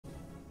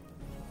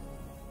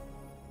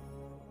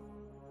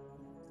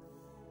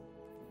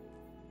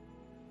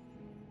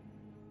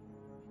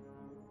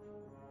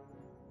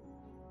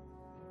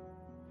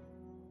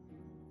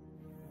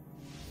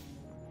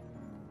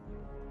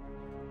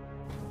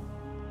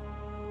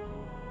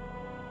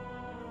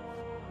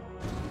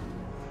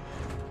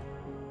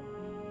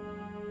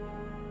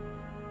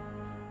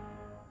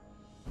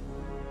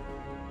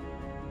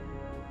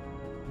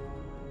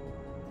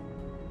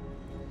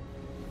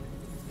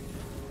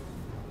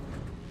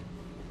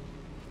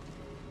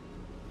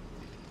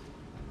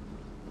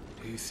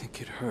you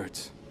think it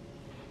hurts?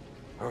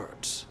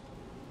 Hurts?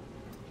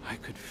 I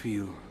could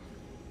feel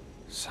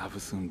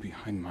Savathun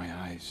behind my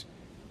eyes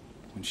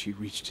when she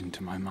reached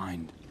into my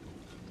mind.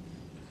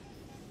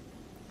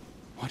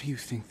 What do you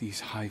think these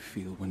Hive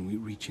feel when we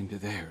reach into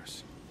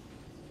theirs?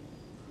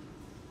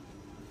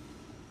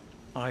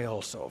 I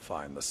also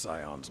find the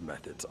Scion's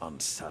methods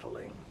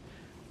unsettling,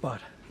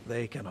 but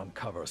they can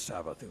uncover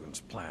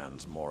Savathun's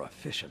plans more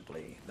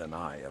efficiently than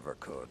I ever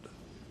could.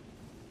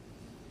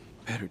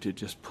 Better to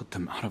just put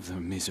them out of their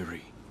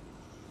misery.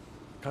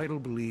 H.E.L.M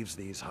believes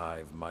these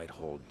Hive might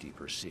hold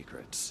deeper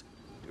secrets.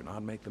 Do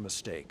not make the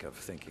mistake of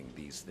thinking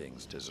these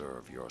things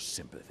deserve your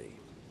sympathy.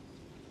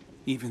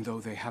 Even though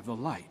they have the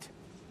light.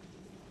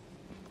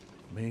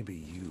 Maybe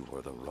you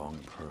were the wrong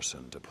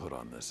person to put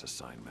on this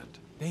assignment.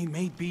 They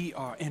may be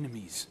our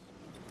enemies,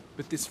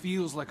 but this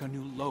feels like a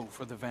new low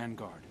for the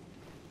Vanguard.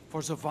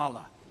 For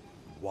Zavala.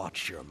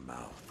 Watch your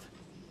mouth.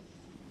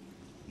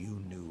 You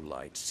New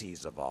Light see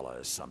Zavala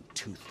as some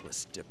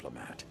toothless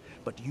diplomat,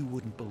 but you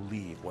wouldn't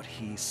believe what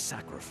he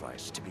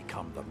sacrificed to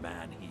become the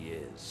man he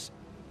is.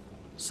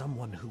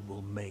 Someone who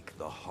will make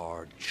the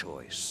hard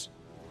choice,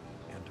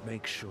 and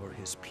make sure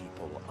his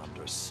people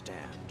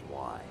understand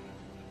why.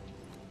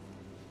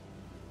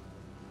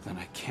 Then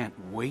I can't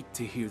wait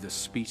to hear the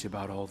speech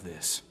about all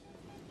this.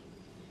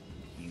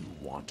 You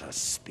want a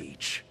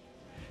speech?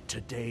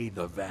 Today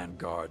the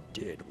Vanguard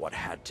did what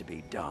had to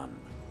be done.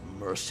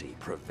 Mercy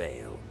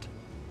prevailed.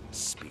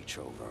 Speech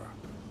over.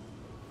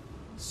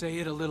 Say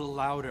it a little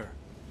louder.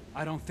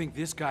 I don't think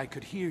this guy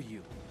could hear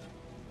you.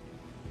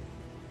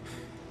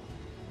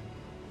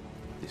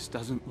 This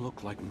doesn't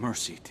look like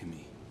mercy to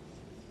me.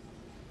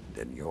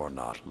 Then you're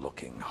not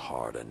looking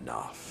hard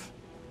enough.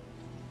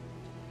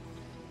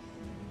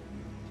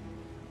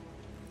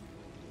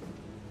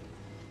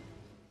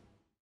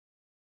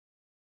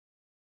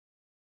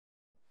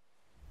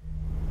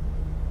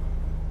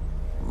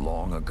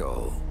 Long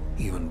ago,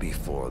 even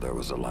before there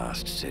was a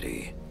last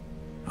city,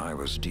 I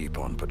was deep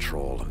on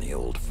patrol in the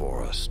old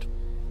forest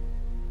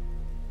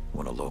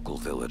when a local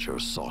villager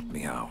sought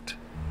me out.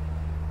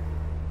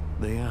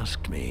 They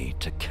asked me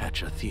to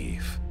catch a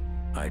thief.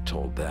 I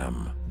told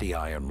them the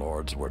Iron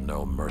Lords were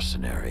no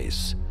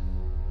mercenaries,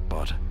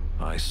 but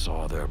I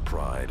saw their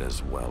pride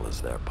as well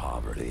as their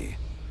poverty.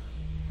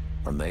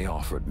 And they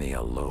offered me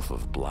a loaf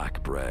of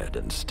black bread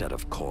instead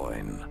of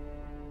coin.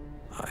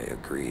 I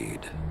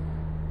agreed.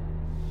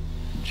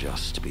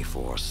 Just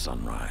before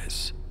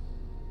sunrise,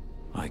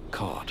 I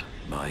caught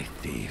my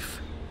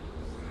thief.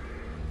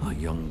 A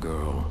young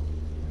girl,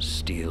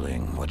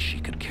 stealing what she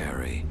could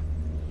carry.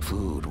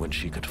 Food when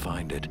she could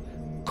find it,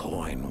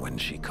 coin when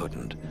she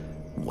couldn't,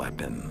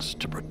 weapons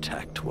to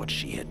protect what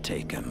she had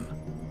taken.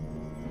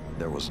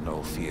 There was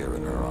no fear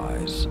in her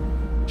eyes.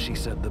 She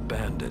said the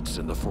bandits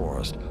in the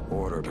forest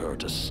ordered her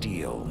to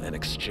steal in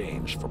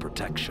exchange for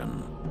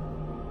protection.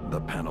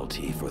 The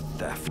penalty for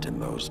theft in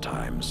those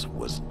times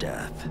was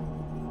death.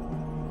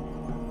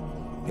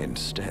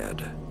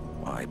 Instead,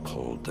 I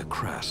pulled the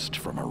crest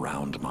from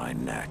around my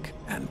neck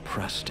and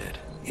pressed it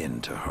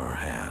into her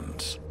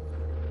hands.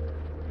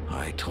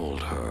 I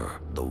told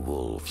her the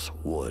wolves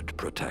would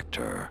protect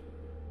her.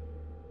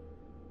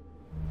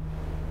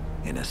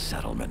 In a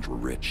settlement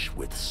rich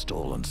with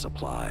stolen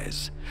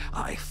supplies,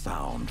 I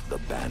found the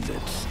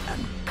bandits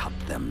and cut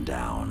them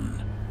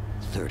down.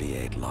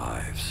 38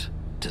 lives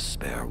to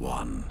spare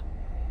one.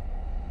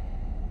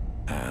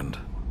 And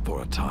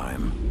for a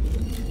time,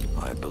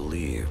 I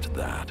believed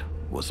that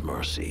was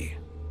mercy.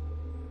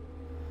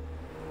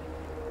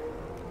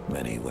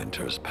 Many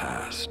winters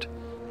passed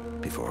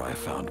before I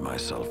found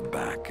myself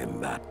back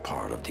in that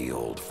part of the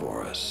old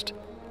forest.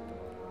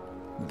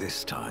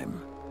 This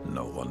time,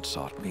 no one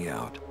sought me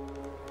out.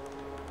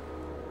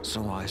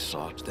 So I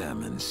sought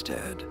them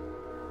instead.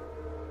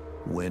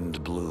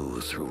 Wind blew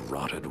through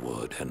rotted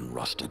wood and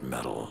rusted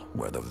metal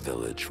where the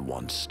village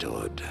once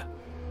stood.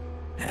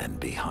 And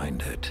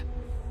behind it,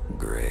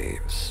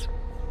 graves.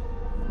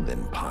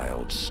 Then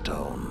piled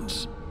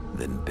stones,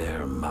 then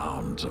bare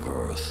mounds of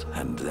earth,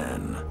 and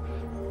then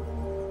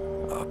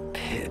a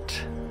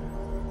pit.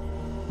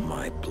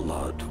 My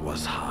blood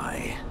was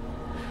high.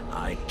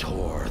 I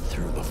tore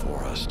through the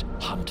forest,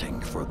 hunting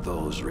for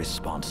those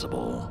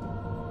responsible.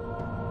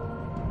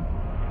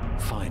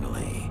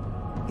 Finally,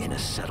 in a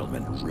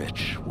settlement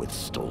rich with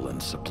stolen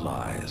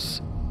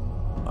supplies,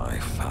 I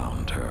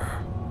found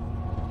her.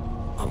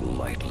 A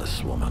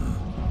lightless woman,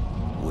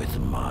 with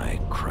my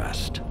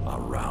crest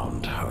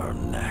around her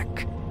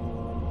neck.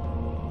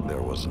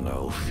 There was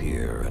no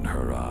fear in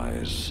her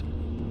eyes.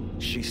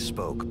 She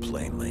spoke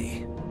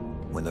plainly.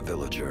 When the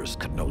villagers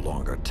could no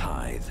longer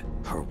tithe,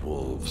 her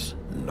wolves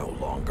no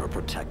longer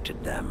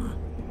protected them.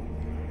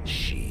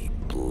 She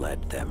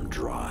bled them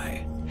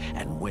dry,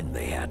 and when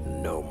they had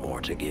no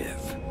more to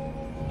give,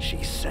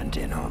 she sent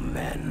in her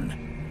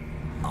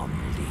men,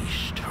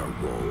 unleashed her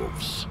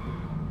wolves.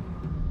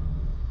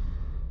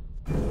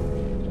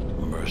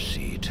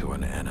 Mercy to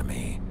an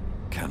enemy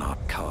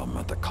cannot come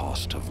at the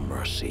cost of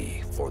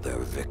mercy for their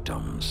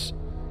victims.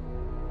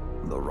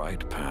 The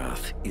right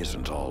path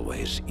isn't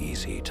always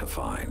easy to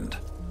find.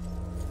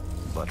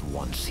 But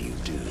once you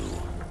do,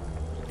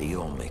 the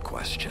only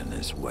question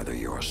is whether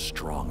you're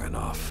strong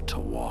enough to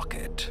walk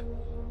it.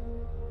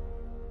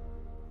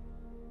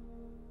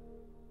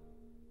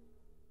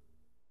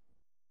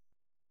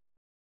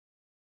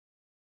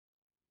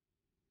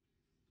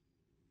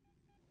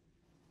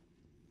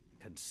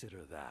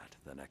 Consider that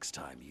the next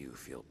time you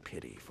feel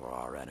pity for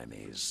our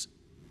enemies.